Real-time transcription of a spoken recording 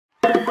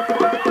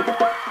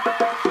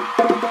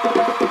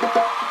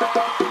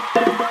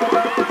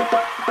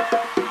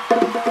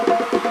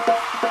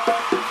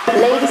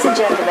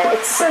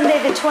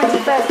Friday the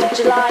 21st of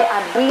July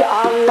and we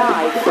are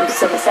live from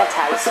Somerset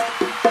House.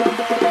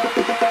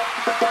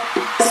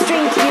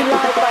 Streamed to you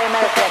live by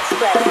American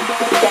Express.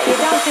 Get your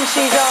dancing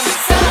shoes on.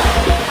 So,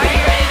 are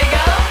you ready to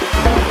go?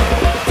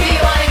 Do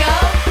you want to go?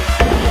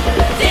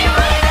 Do you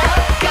want to go?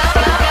 Go,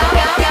 go, go,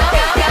 go, go, go,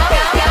 go, go, go,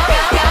 go,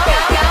 go, go, go, go, go,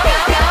 go,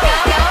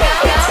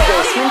 go. It's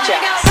Basement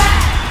Jaxx.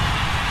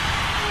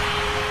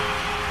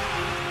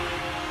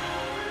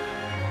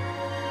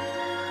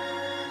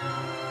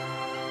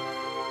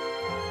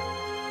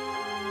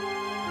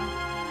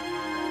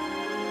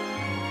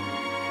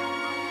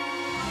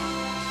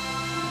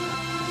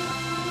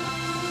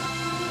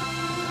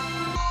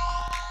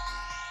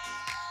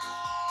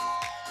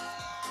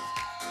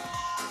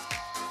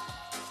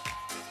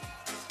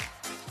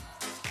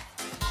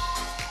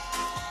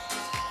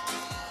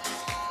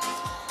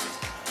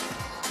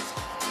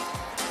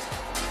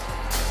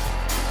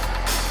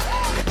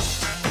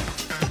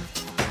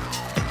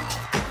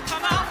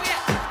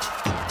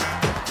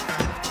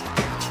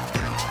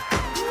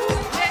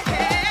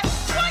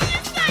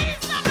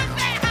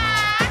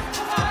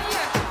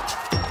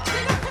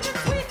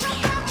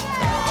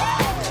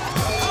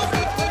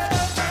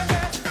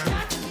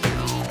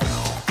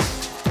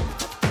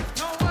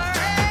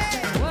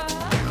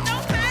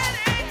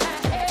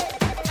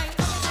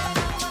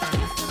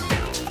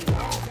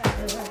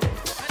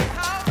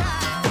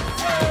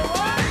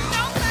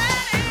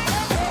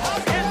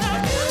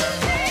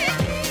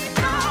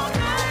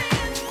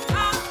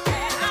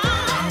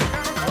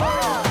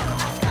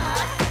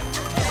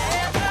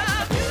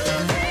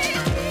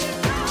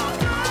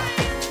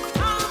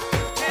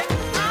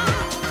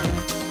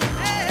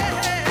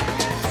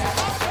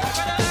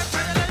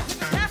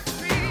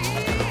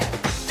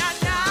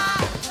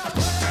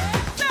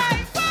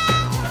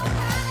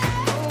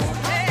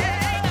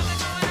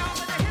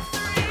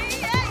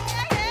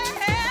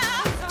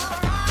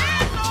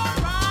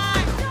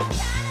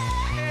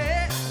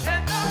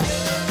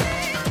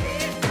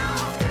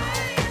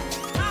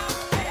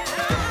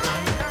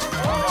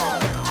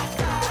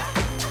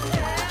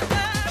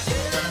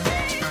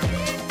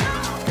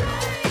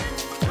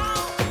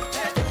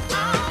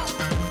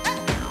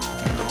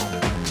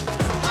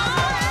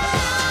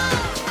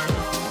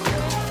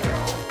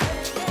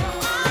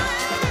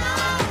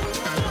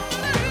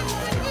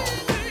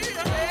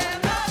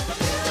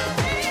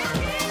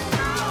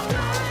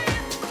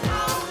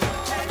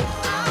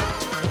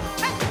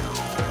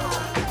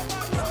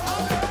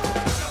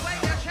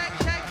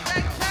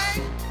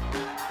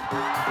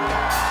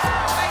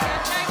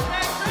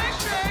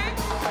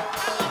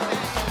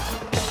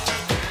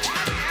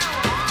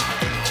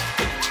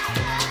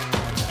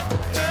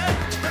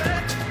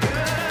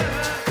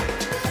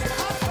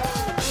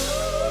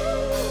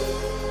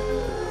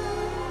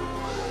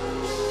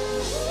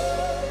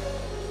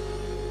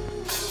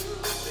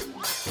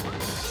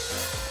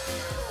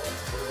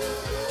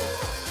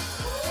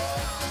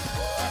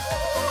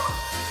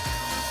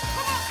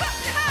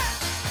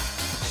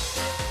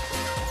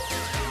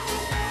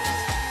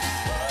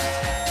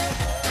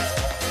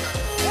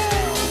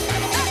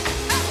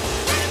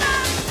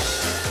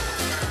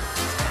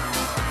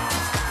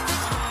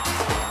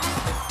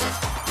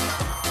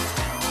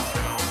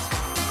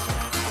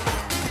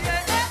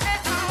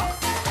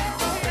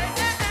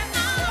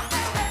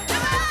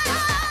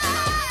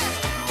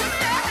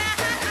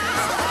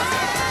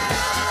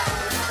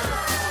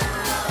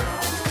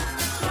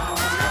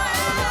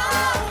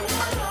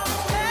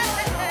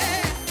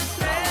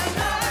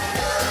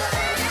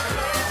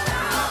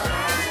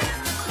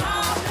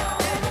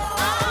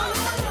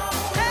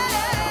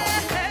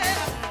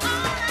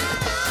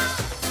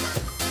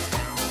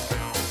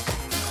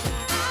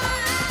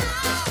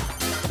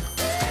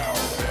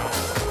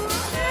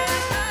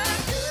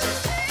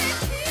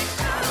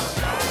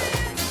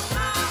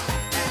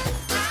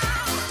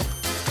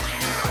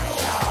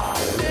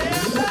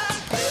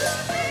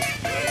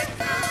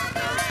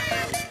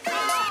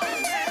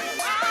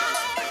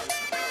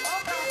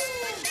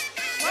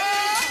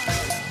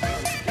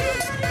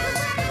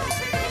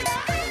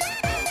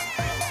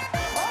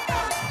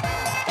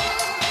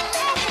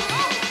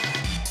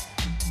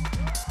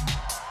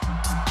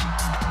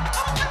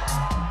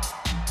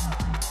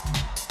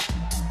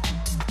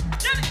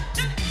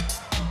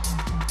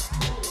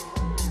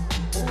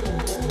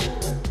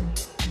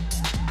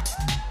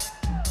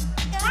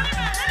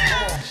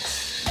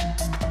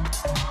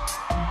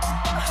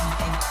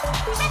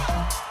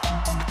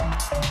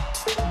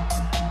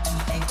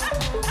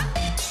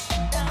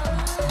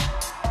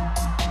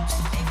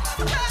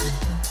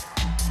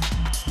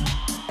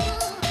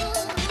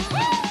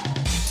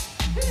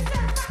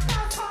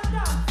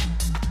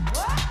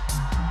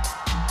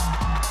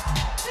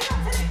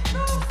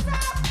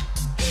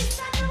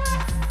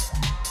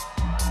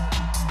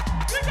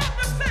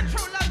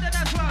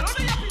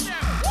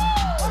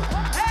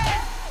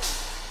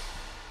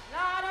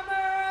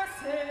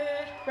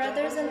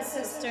 Brothers and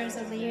sisters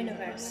of the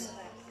universe,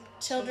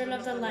 children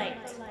of the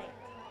light,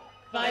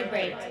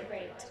 vibrate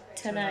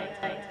tonight.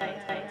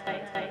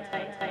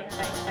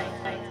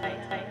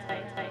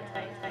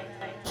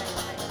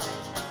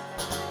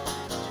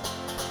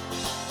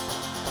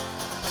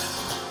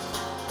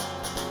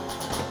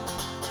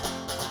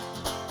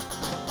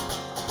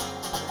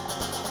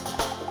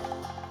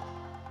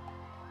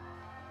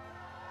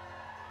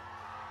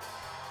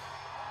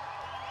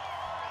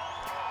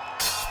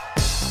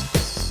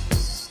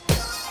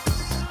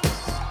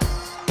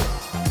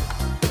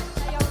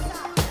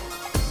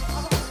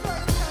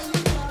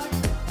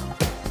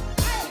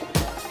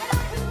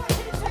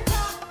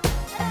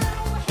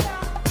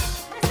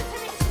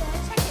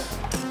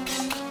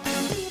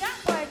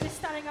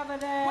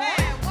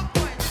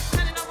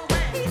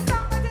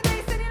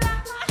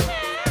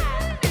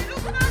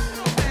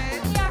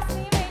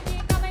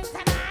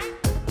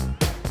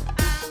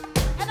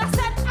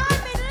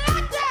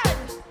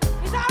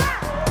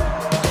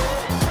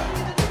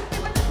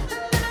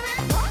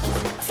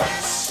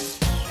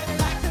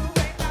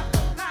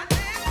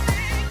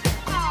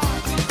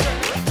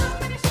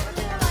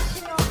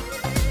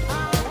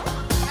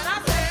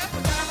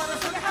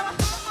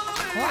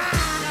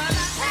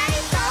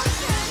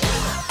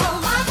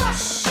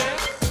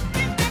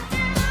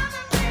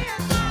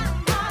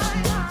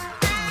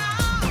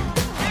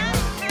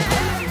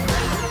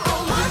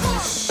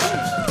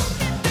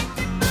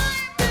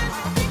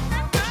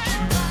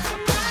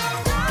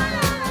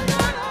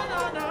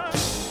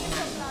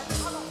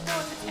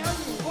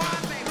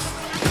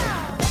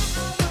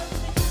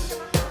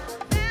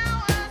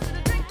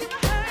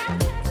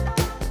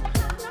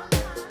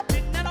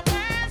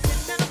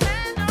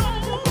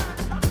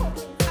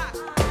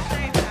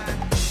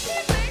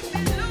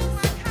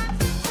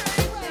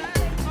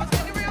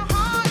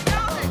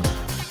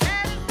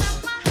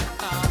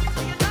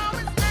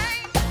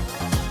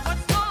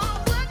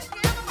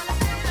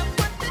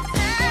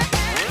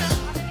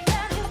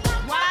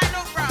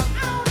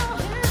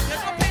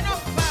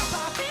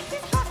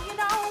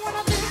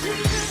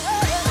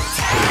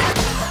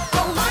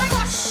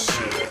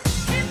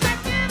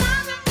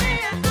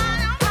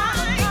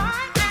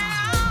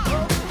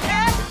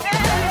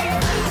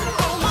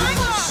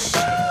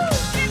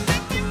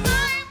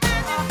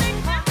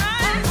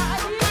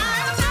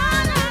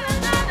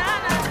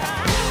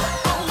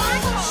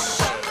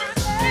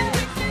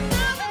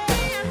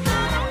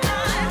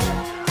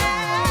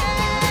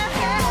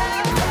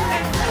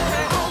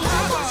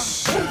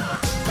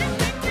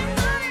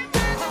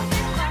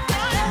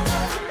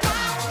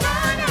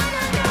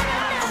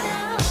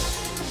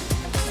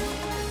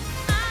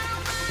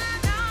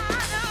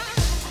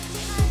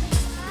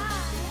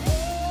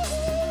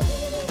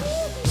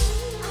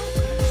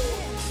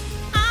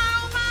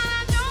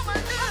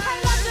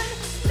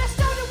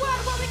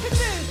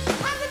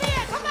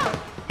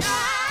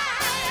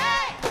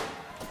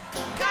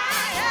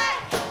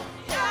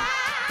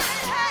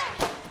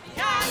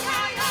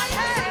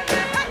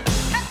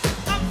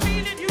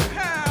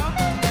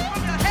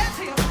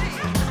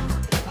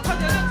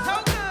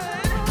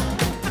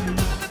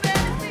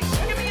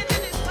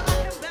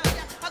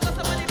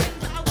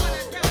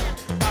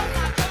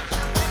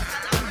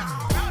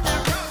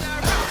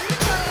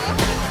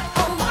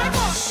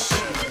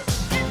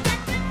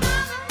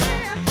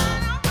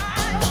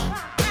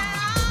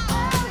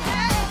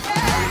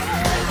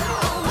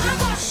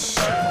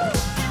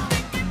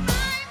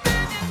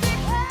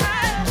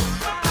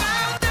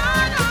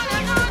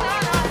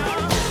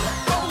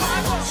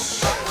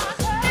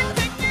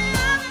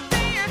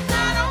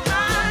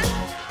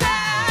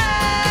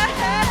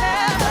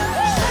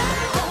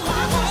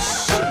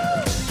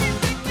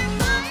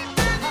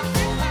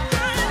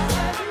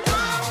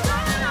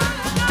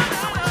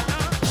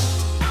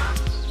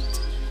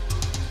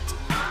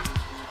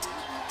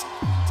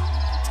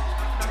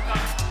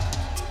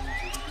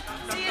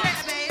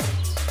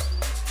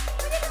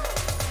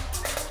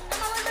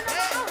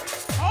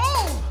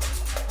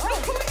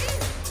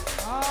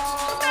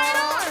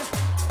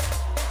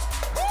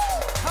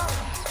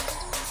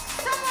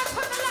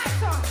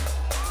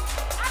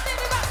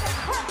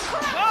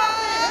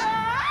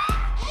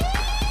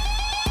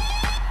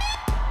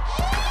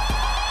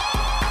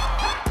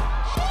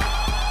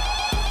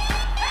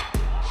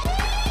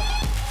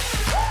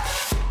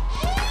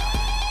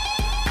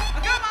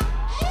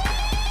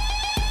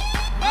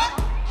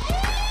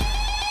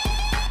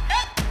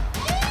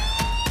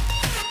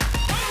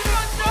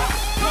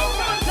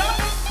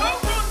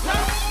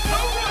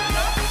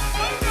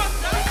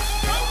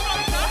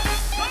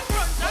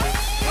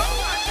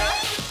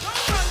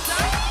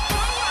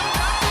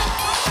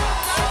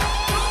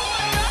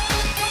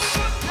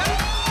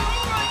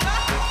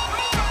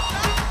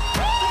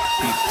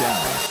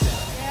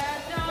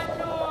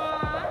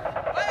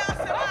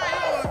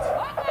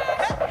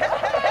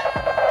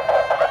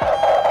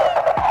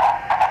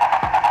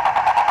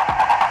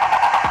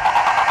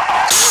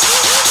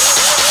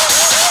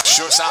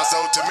 Sure sounds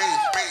dope to me.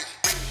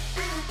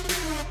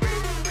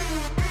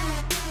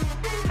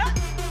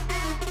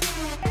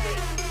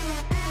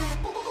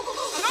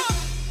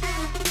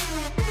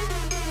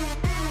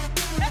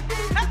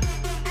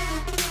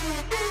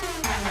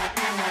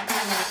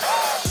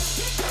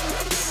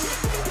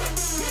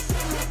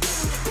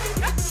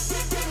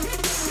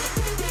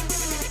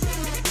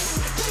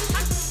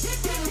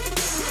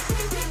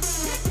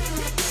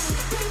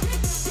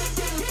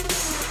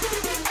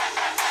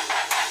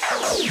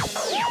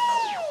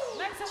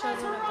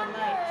 Children of the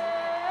light,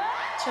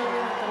 children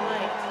of the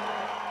light,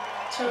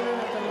 children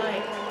of the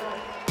light,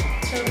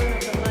 children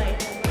of the light,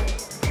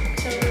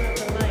 children of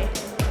the light,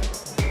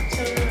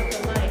 children of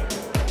the light,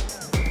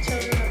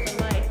 children of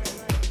the light,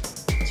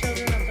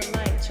 children of the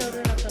light,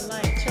 children of the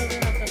light,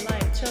 children of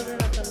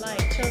the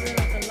light, children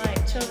of the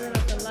light, children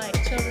of the light,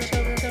 children,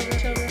 children, children,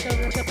 children,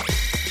 children, children.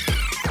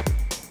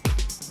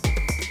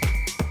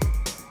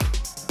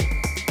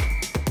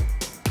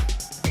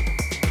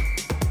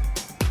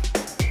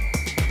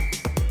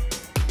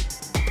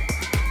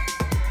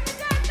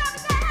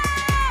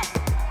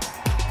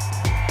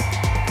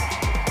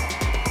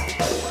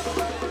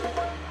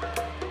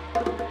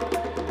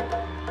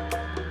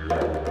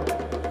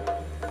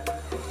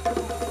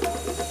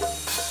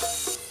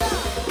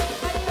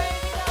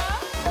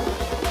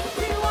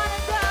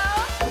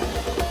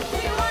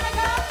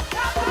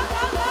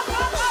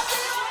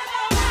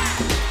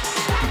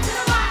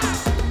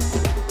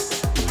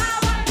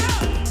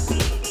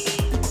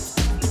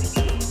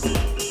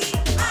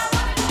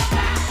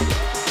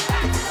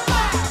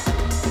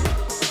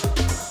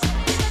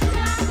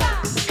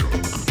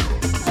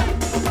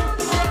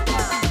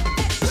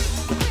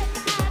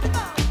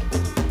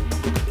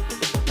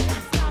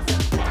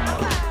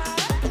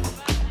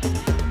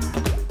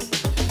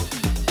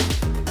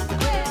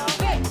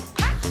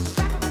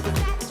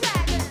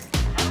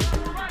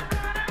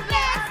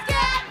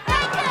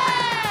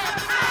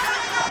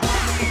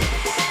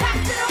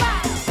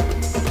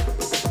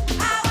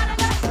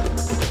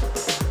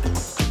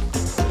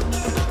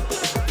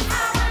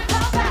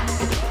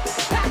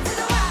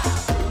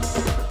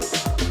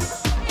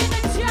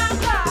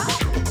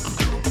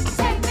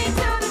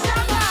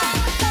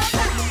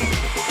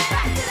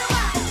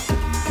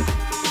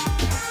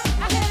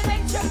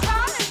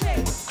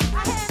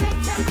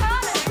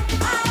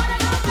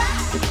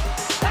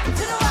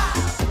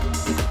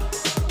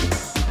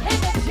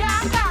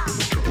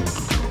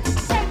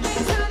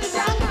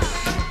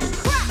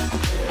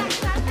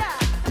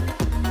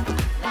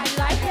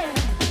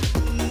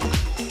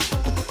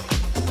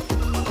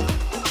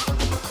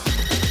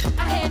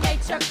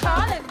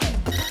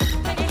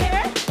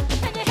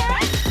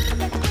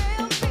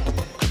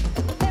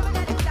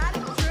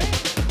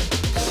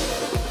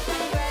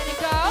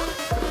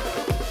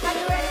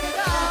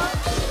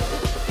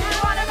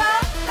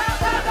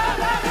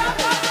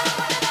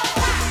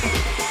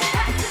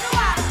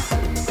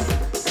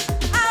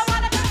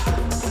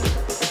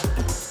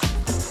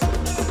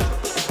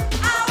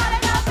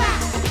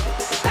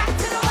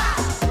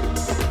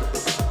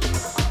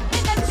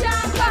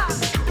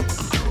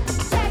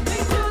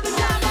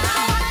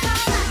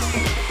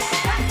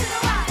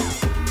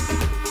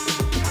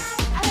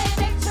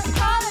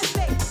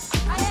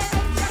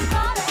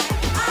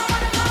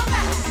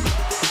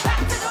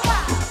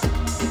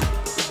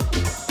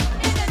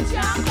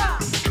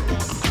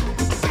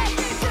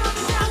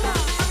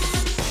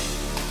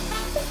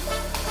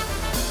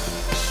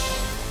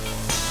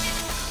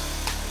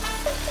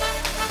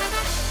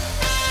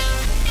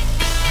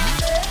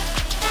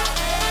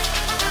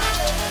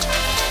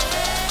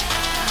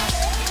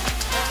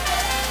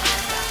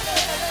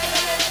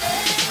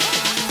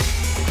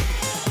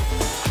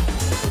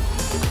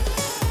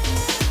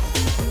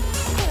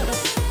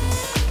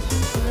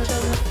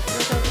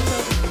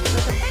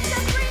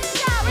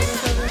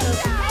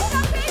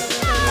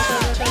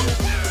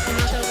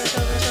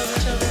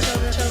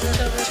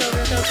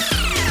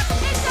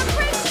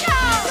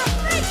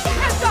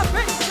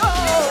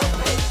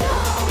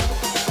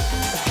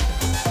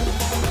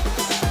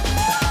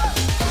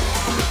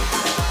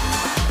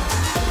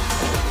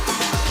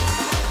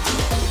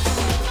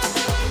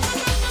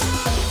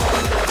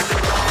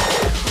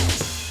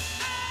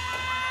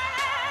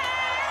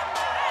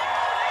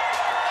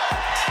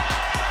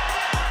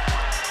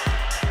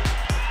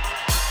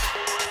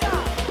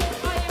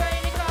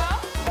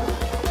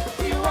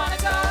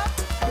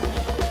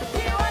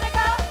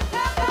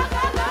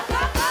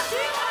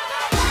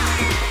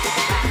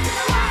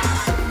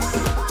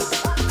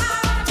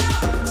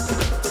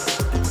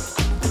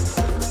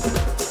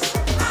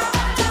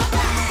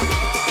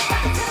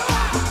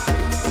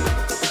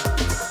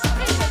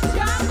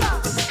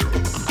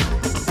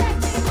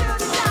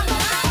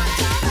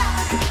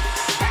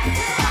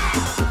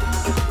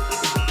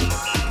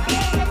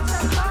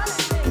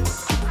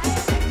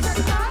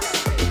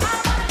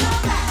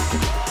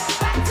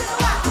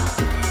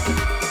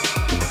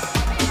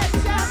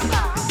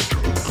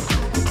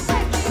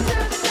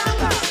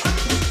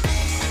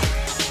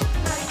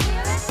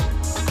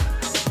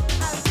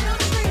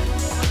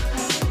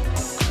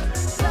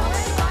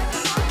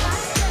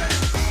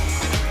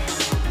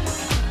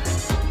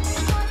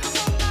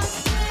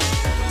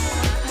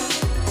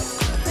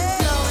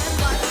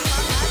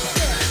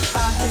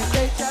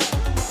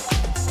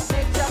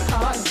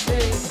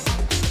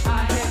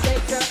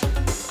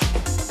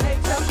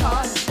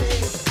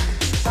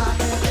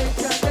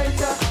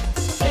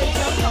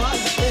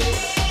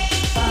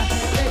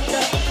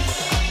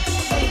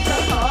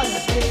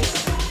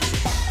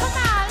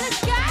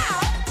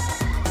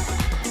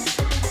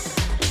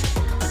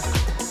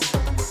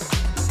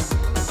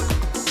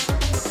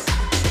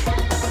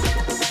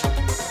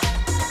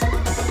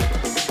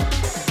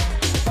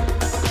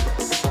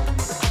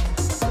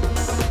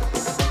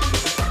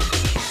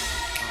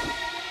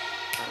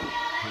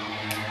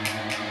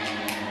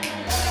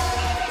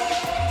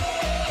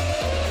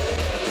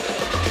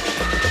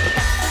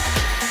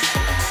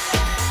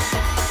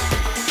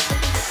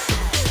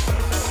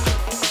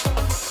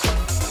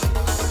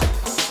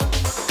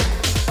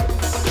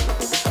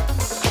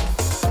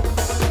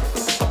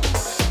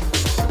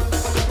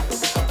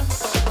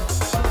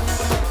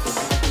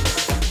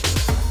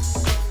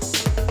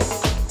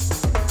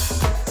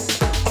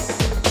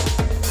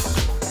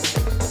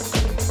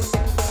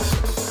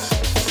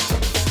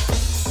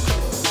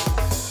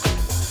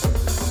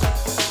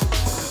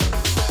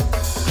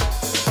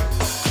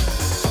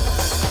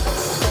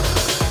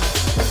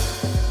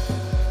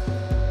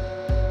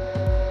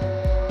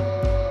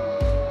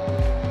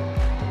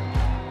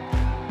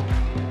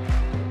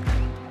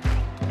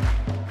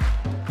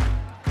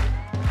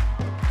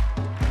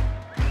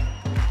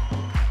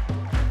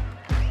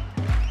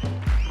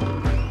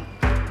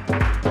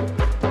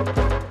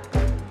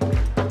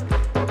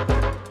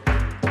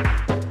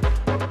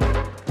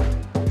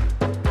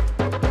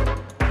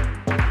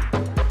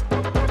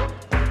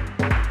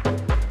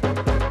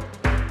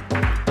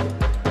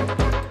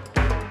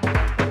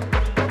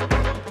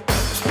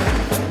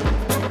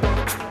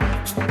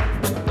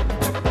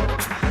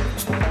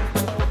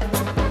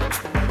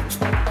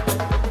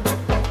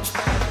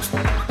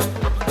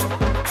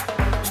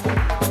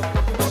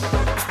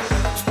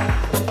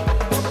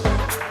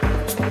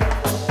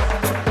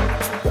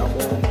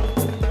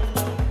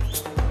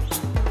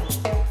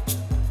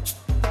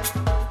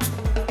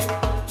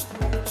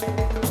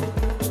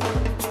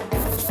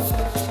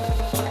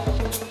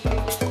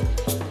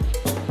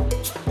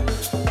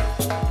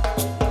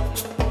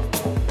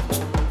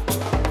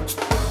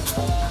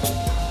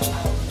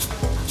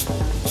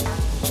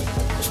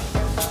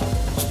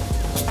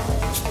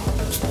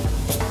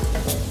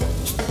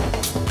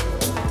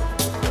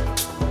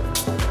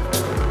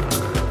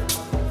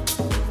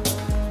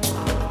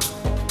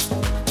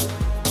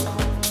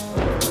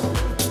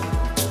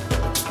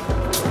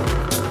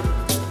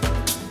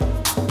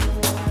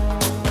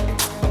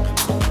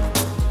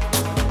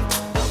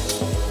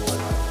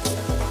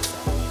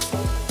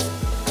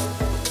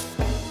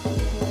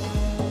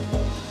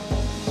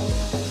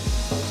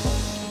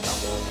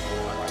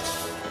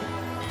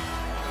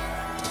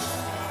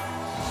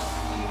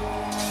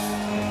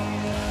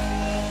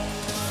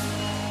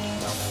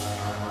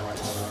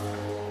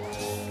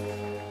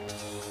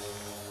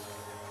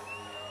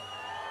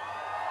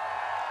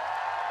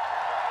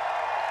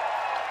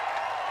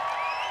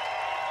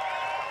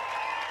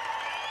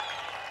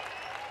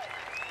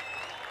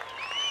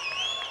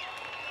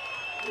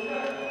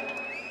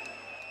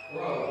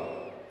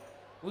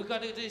 We've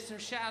got to do some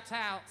shout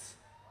outs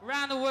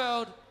around the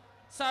world.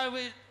 So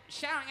we're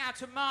shouting out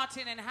to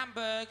Martin in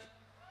Hamburg,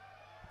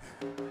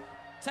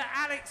 to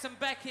Alex and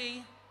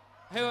Becky,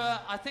 who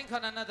are, I think,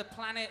 on another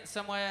planet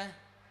somewhere.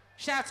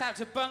 Shout out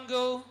to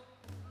Bungle.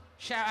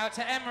 Shout out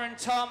to Emma and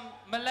Tom,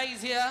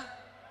 Malaysia,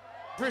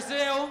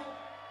 Brazil,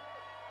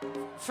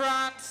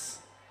 France,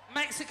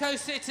 Mexico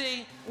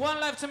City. One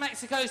love to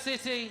Mexico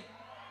City.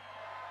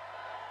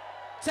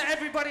 To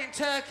everybody in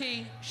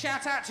Turkey,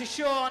 shout out to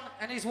Sean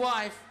and his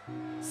wife.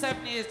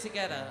 7 years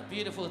together,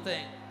 beautiful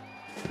thing.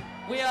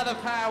 We are the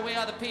power, we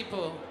are the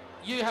people.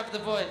 You have the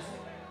voice.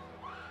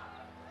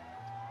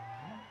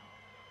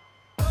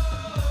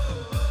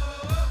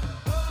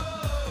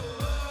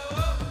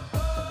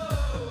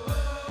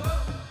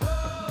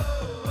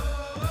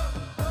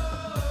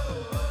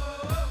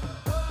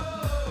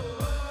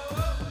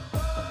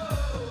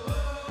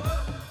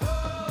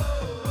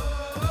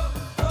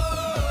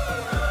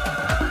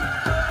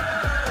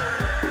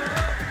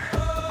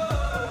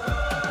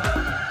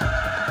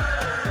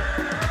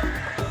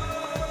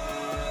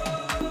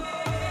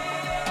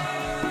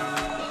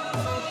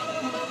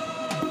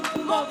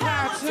 More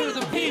power to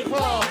the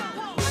people.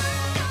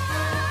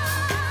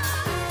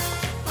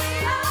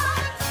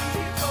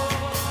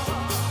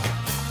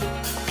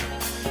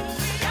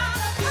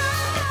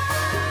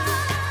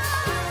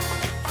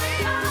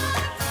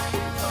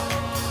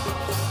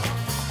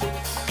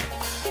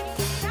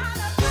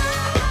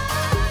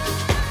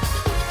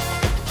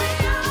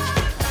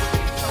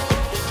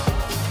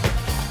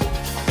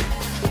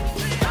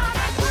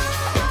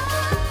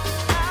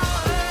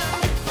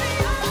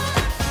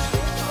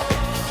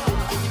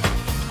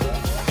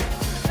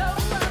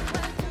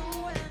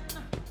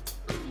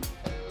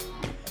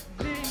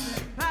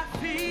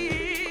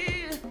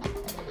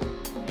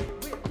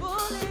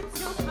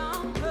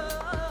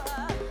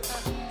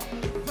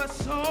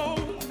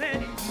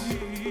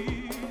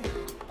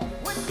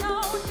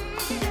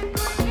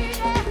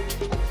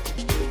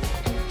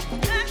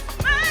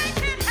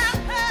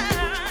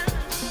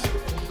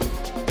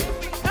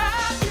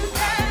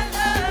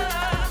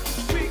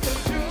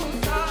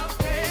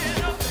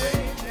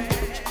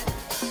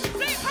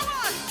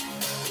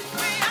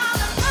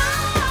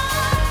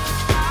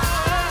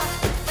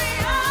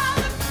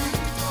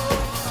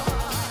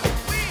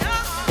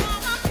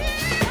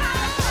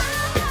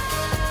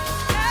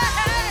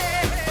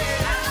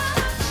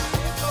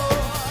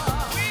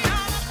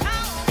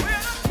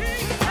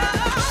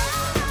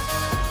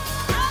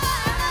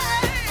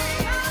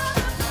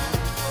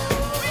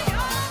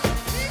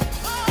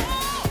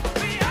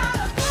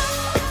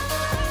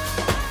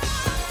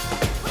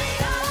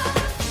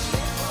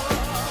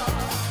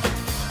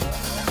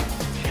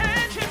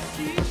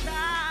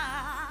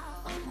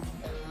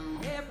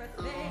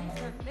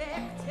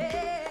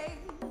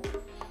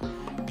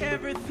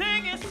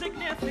 Everything is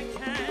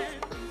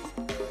significant.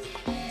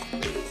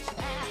 Each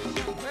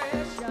action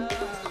precious.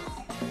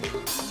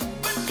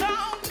 But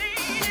don't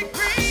need it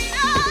greedy.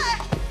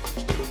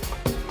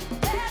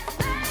 Let's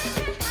make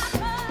it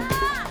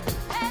happen.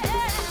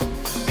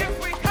 If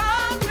we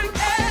come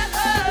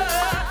together,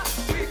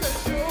 we could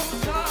do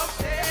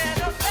something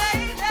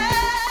amazing.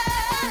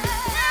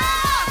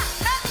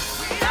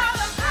 We are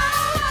the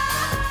power.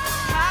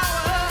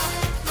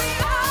 We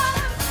are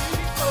the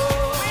people.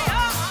 We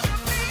are the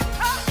people.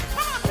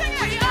 Come on, sing it.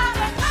 We are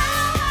the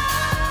power.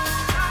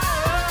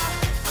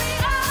 We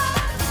are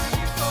the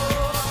people.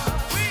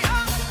 We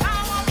are the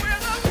power.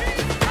 We're the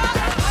people.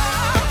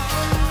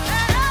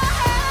 We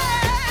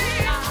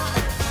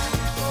are the power.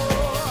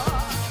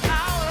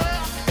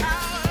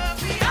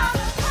 We are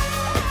the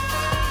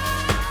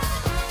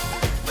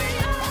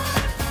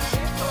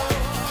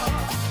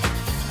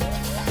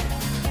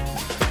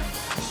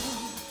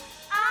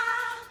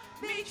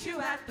I'll meet you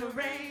at the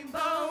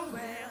rainbow.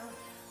 We'll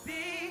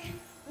be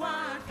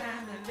one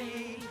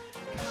family.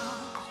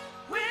 Come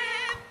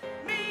with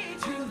me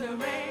to the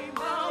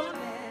rainbow.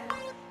 Live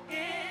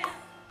in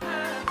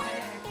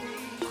perfect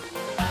peace.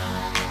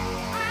 I'll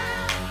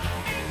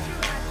meet you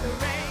at the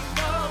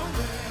rainbow.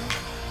 We'll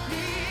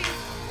be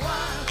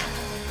one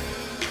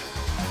family.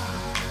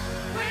 Come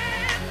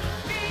with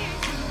me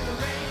to the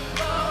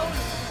rainbow.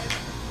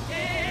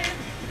 Live in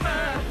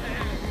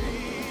perfect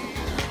peace.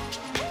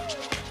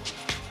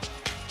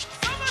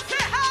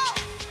 Somerset House!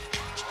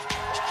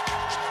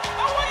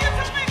 I want you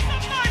to make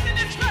some noise in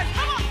this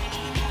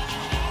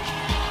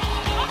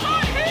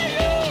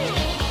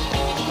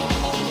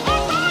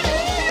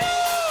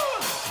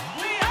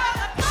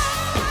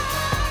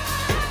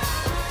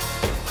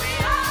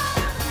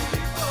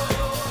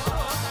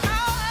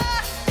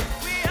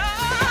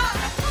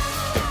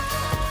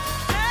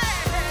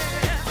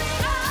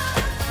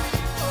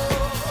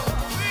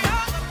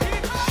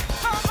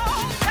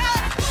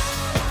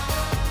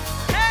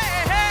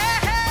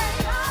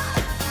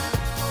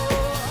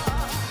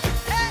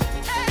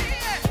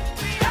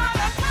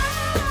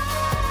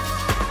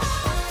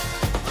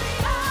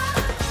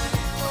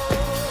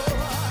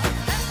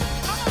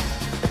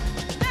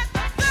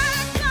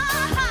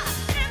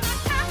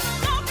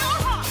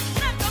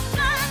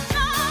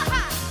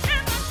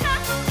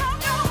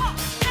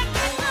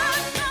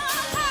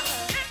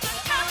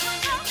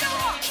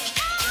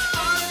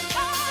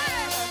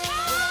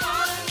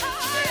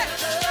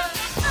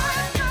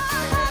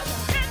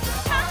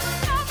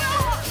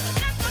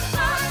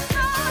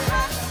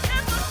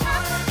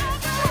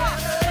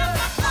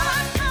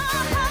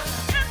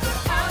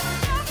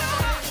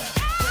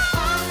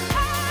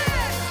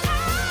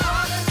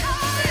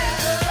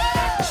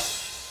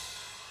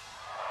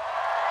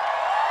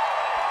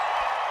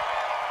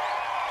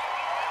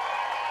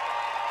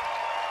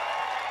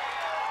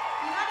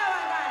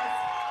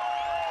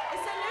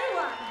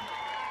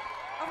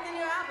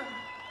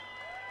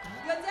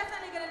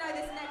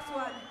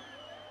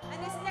And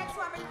this next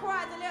one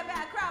requires a little bit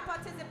of crowd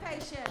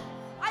participation.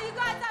 Are you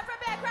guys up for a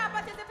bit of crowd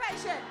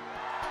participation?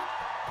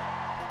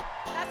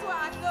 That's what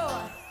I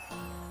thought.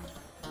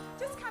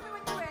 Just come in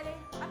when you're ready.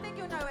 I think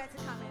you'll know where to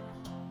come in.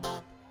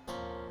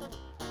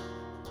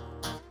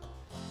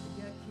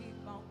 You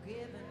keep on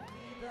giving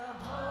me the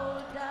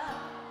hold up.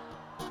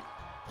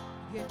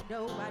 You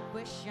know I'd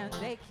wish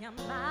you'd make your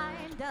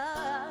mind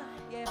up.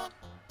 Yeah.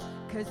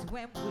 Cause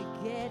when we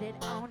get it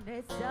on,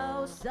 it's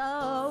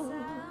so.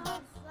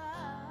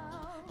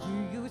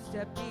 You used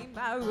to be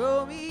my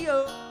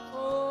Romeo.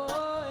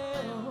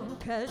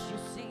 Cause you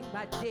see,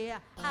 my dear,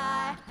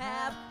 I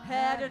have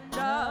had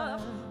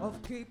enough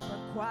of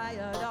keeping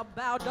quiet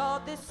about all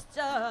this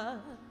stuff.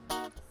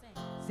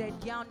 Said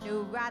you're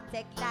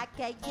neurotic like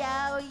a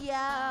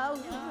yo-yo.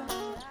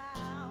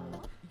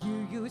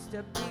 You used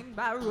to be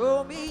my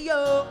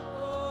Romeo.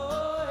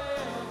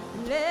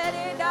 Let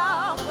it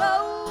all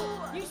go.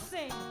 You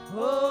sing.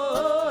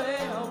 Oh,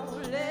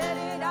 yeah. Let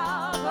it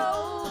all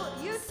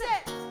go. You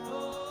sing.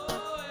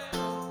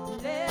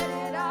 Let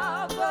it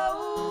all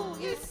go.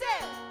 You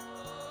sing.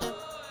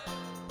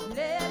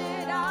 Let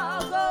it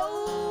all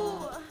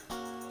go.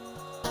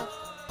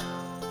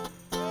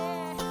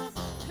 Yeah.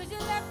 'Cause you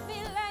left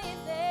me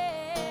laying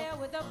there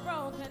with a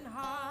broken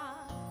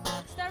heart,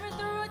 staring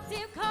through a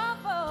deep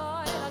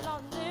convoy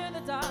alone in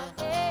the dark.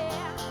 Yeah.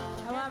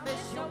 How I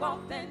miss your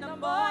warmth in the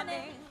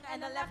morning,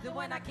 and the laughter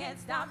when I can't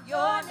stop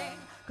yawning.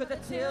 'Cause the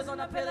tears on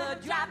the pillow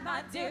dry,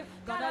 my dear.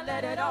 Gonna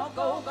let it all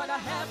go, gonna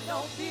have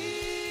no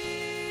fear.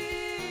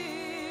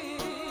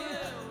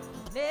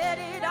 Let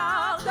it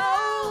all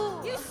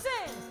go. You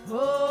sing.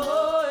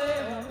 Oh,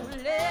 yeah.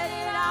 Let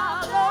it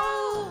all go.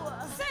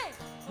 Sing.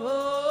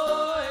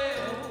 Oh,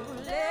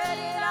 yeah. Let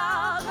it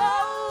all go.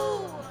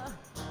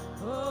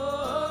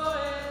 Oh,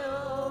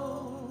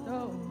 yeah.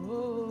 Oh.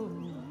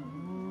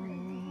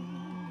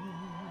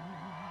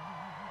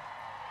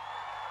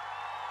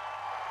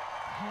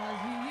 How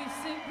you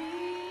used to be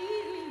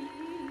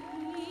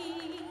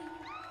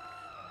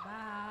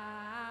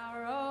my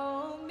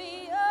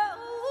Romeo.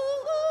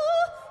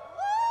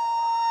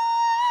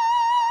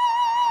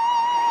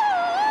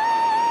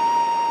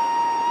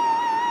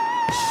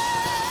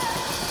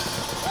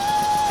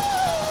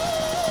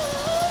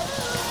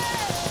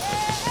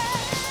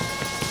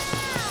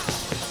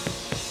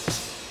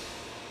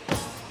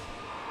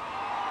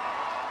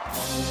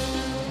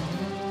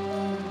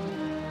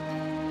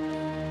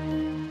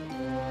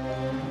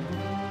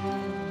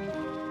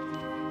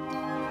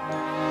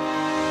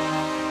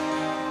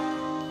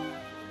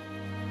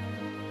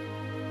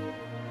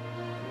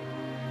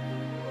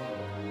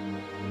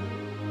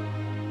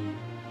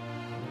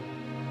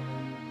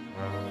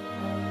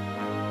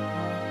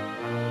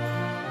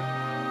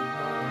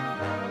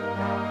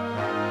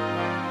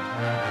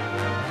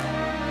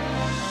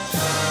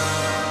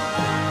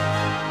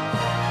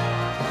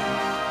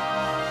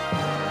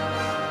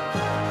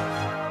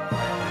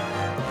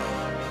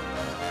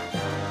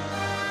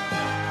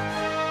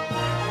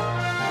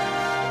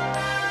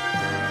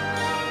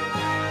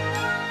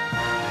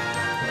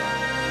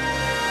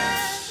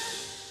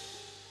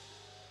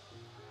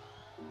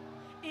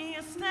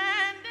 You're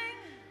standing,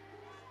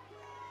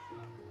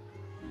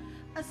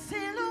 a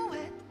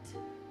silhouette.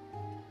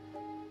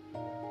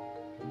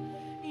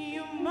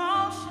 You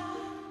motion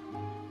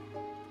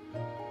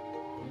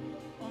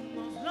on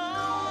those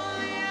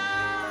lonely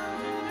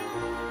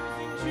afternoons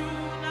in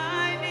June.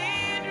 I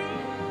need you.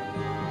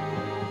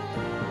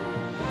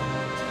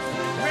 Just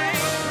a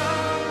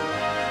raindrop.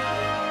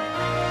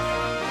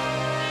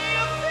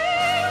 You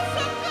feel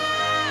so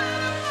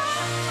good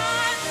upon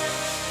my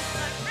lips,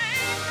 like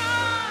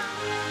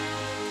raindrops.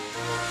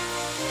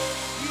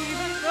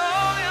 Even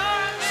though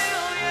you're a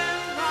million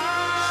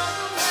miles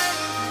away,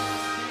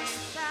 you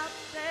stay out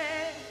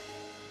there,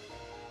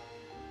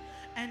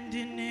 and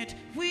in it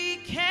we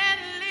can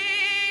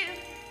live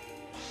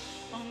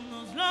on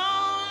those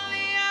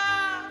lonely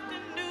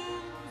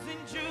afternoons in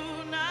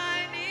June.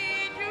 I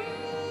need you.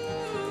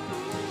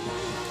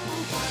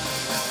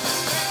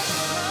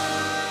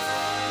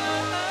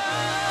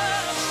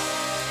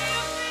 You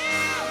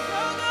feel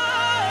so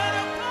good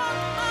upon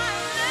my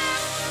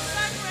lips,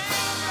 like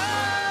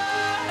raindrops.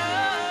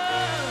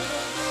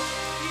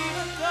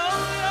 Even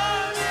though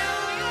you're a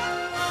million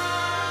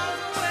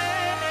miles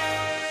away.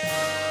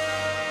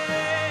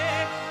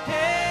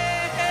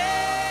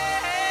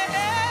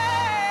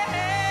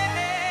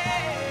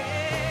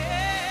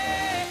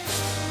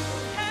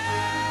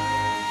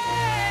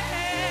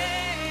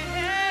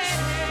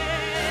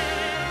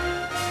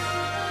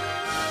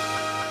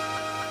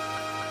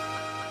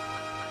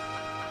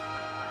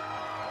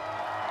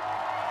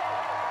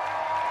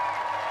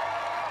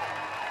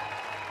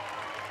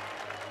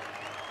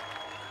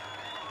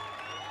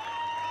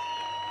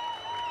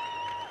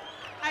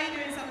 How you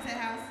doing, Somerset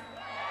House?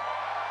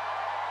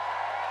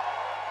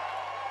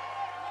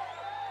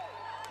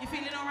 You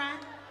feeling all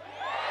right?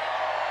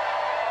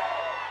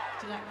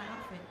 Do you like my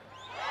outfit?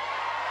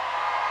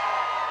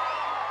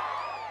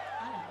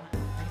 I like my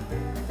outfit.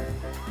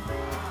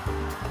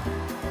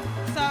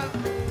 So,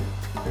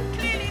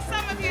 clearly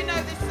some of you know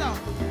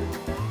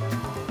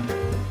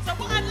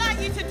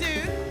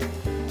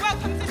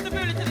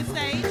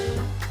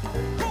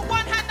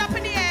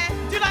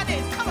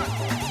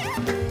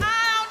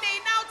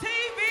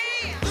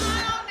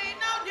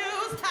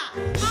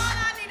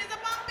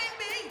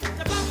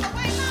Whatever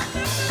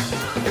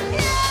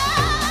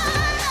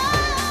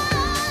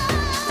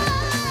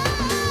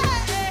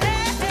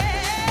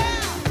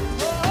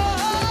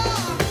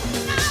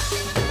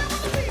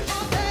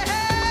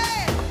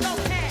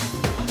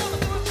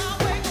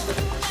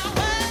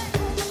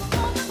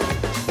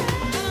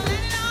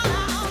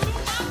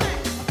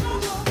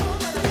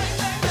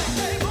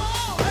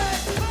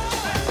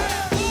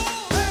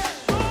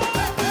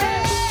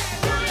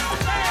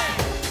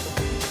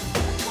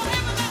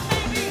that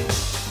may be,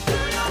 do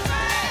your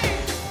thing.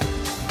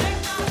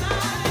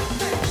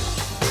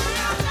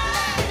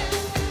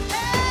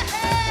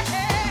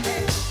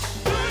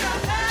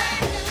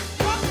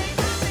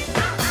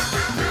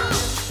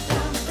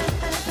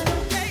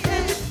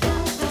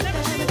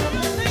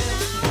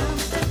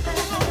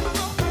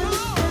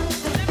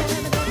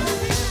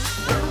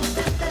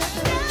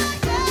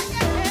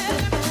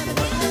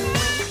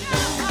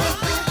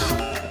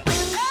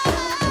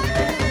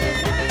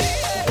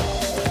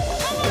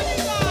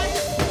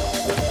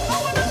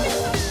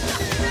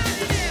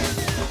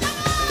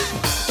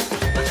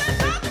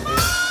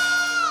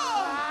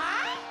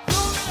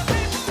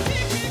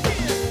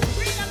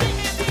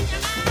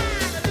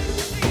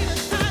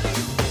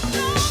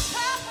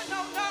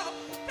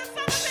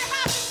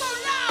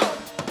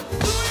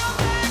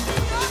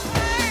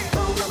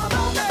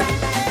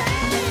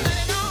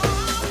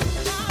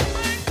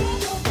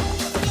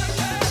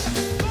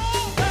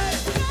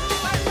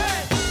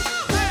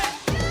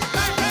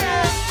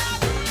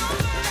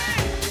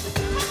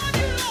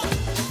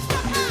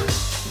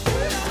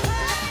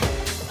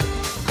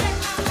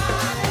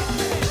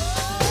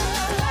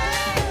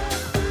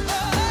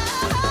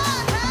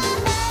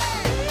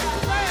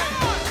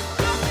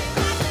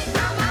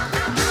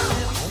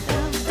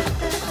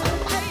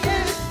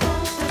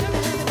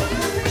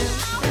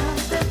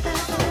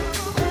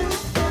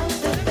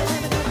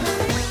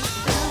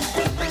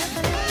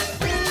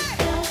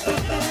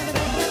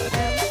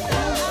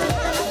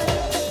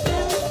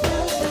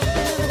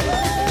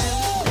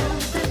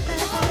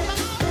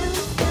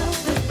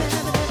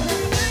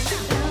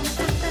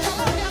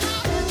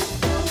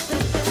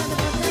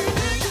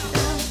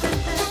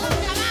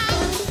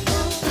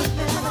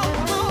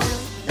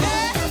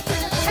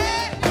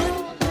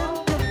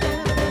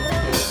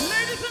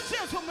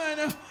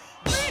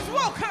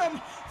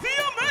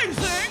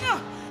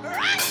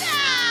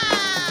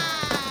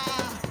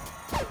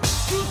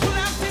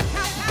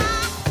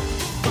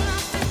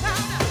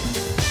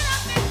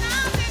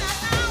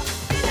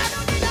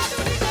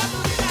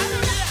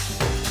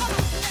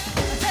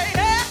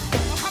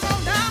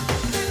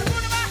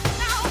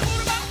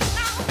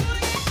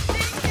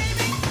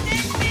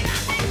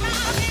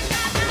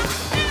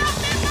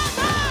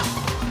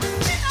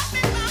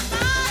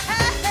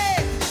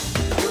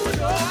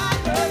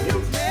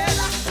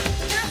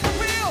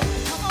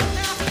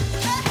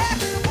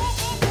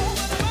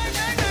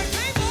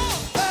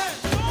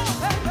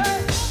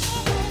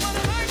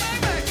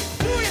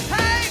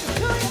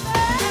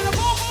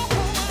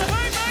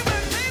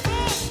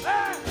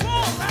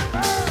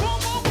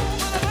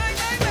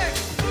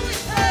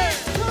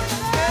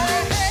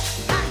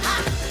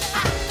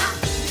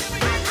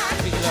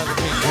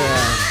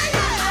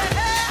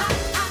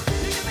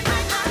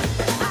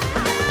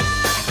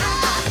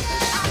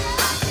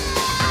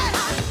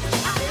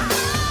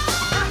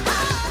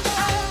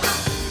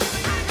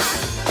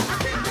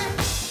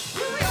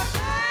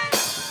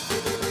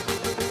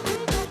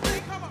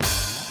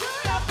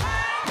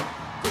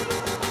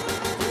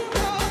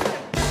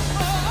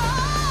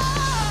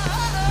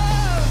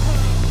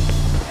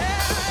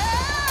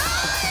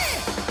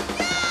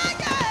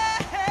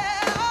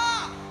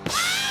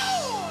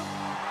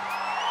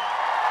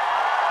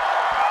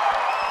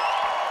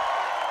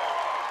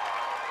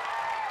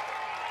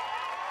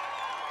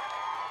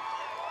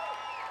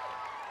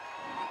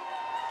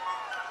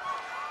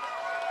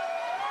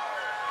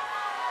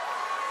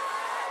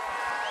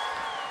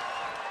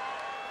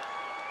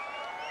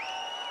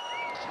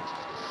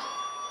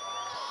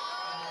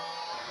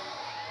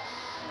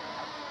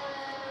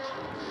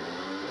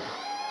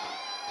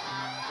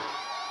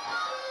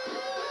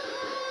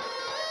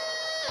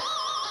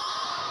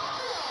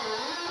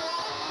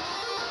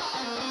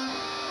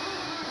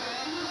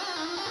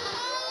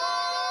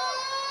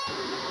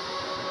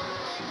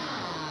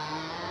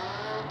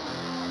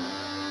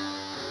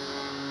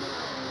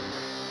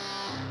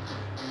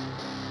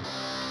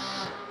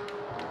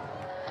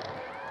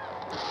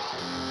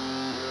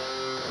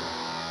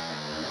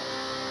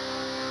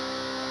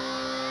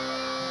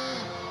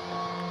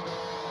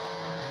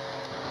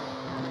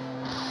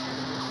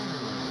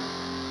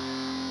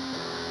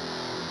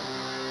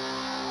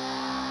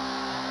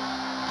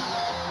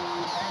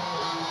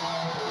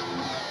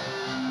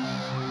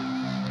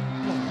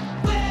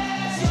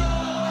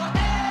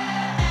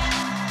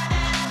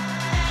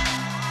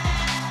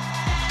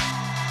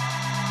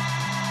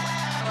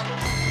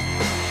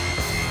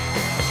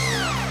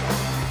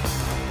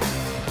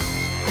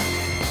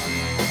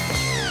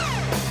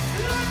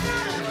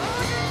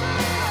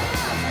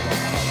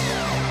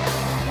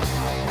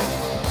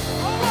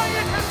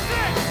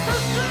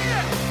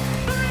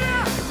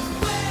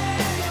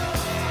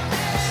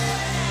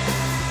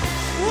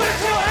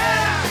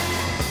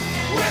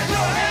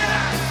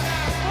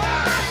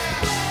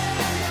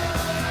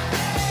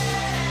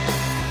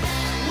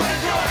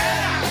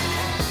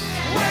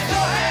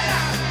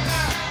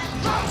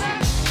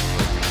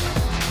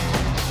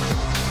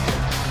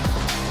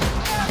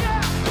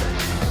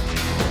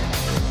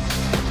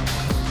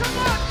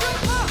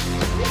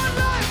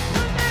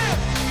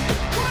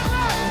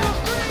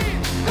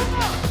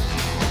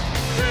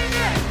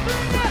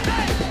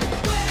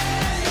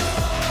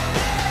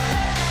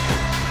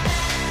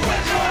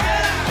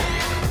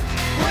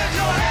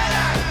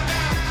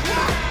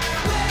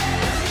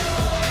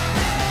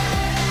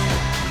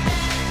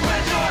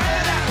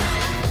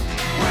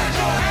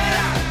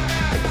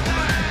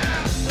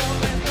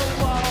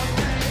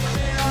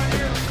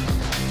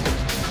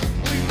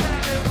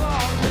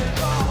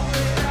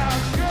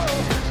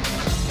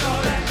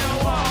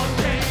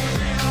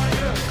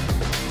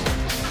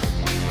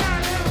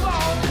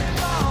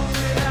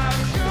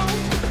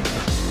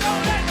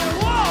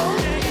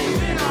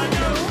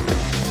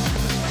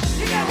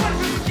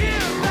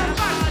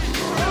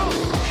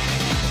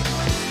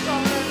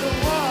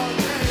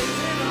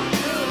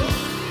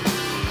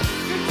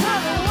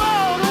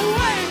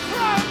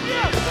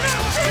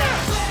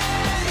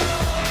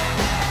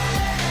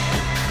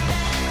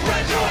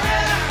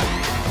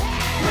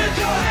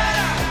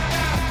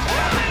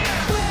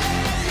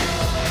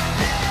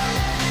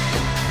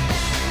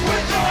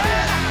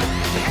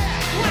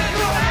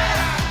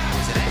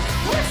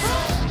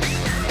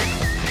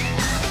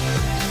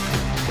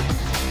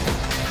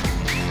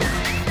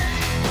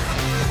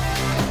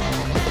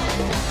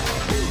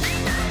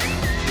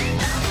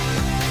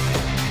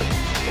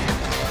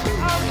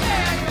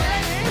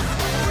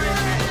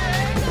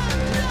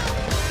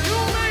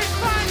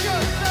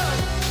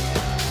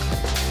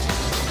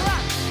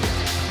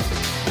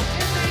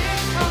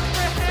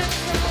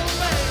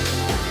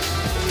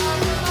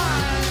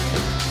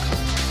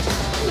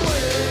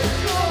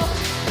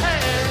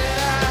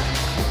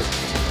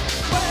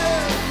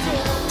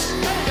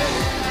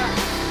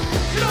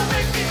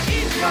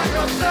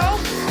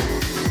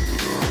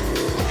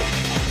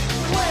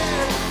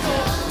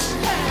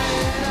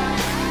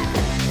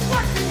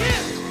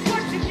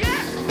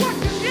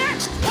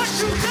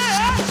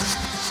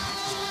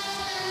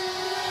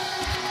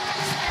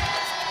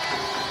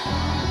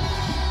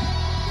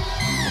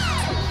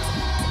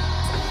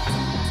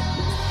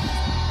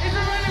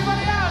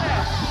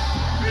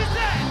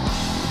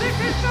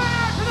 going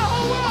out to the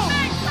whole world.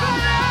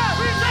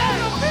 We send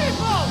the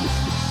people.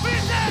 We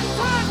send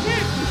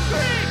Turkey,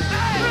 Greece,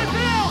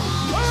 Brazil,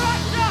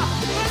 Russia,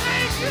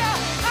 Malaysia,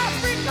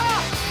 Africa.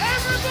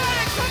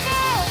 Everybody, come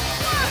on.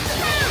 1,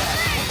 2,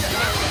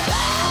 3.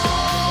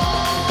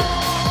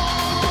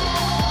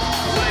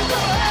 With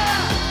your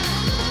hand.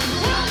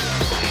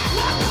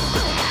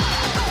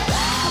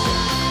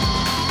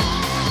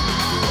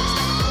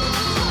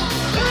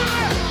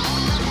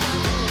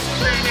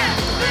 Sing it,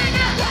 sing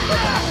it.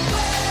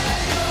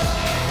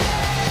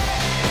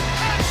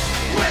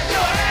 With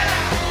your hand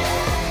out.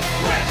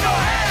 With your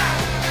hand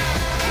out.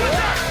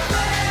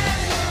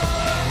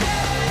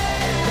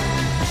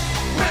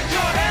 With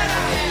your hand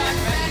out.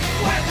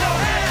 With your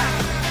hand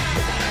out.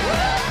 With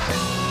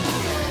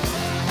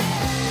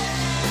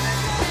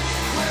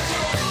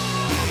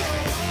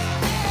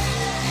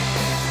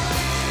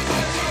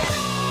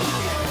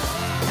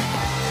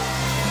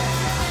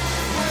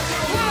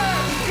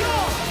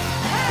your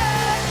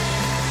hand.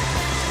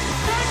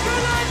 Thank you,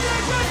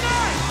 ladies. Good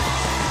night.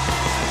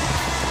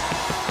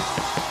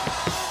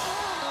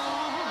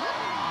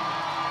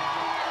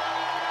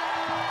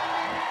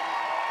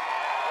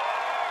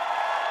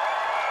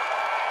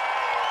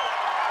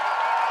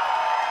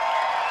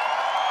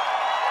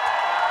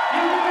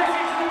 You will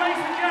listen to the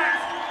Mason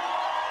Jaxx.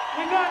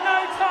 We got no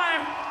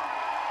time.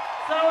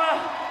 So,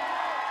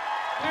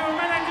 we were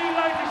meant to do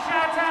loads of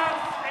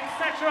shout-outs,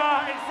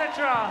 etc.,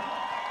 etc.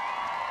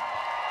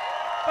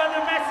 But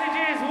the message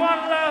is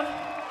one love.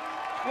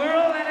 We're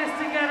all in this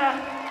together.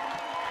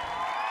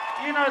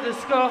 You know the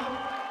score.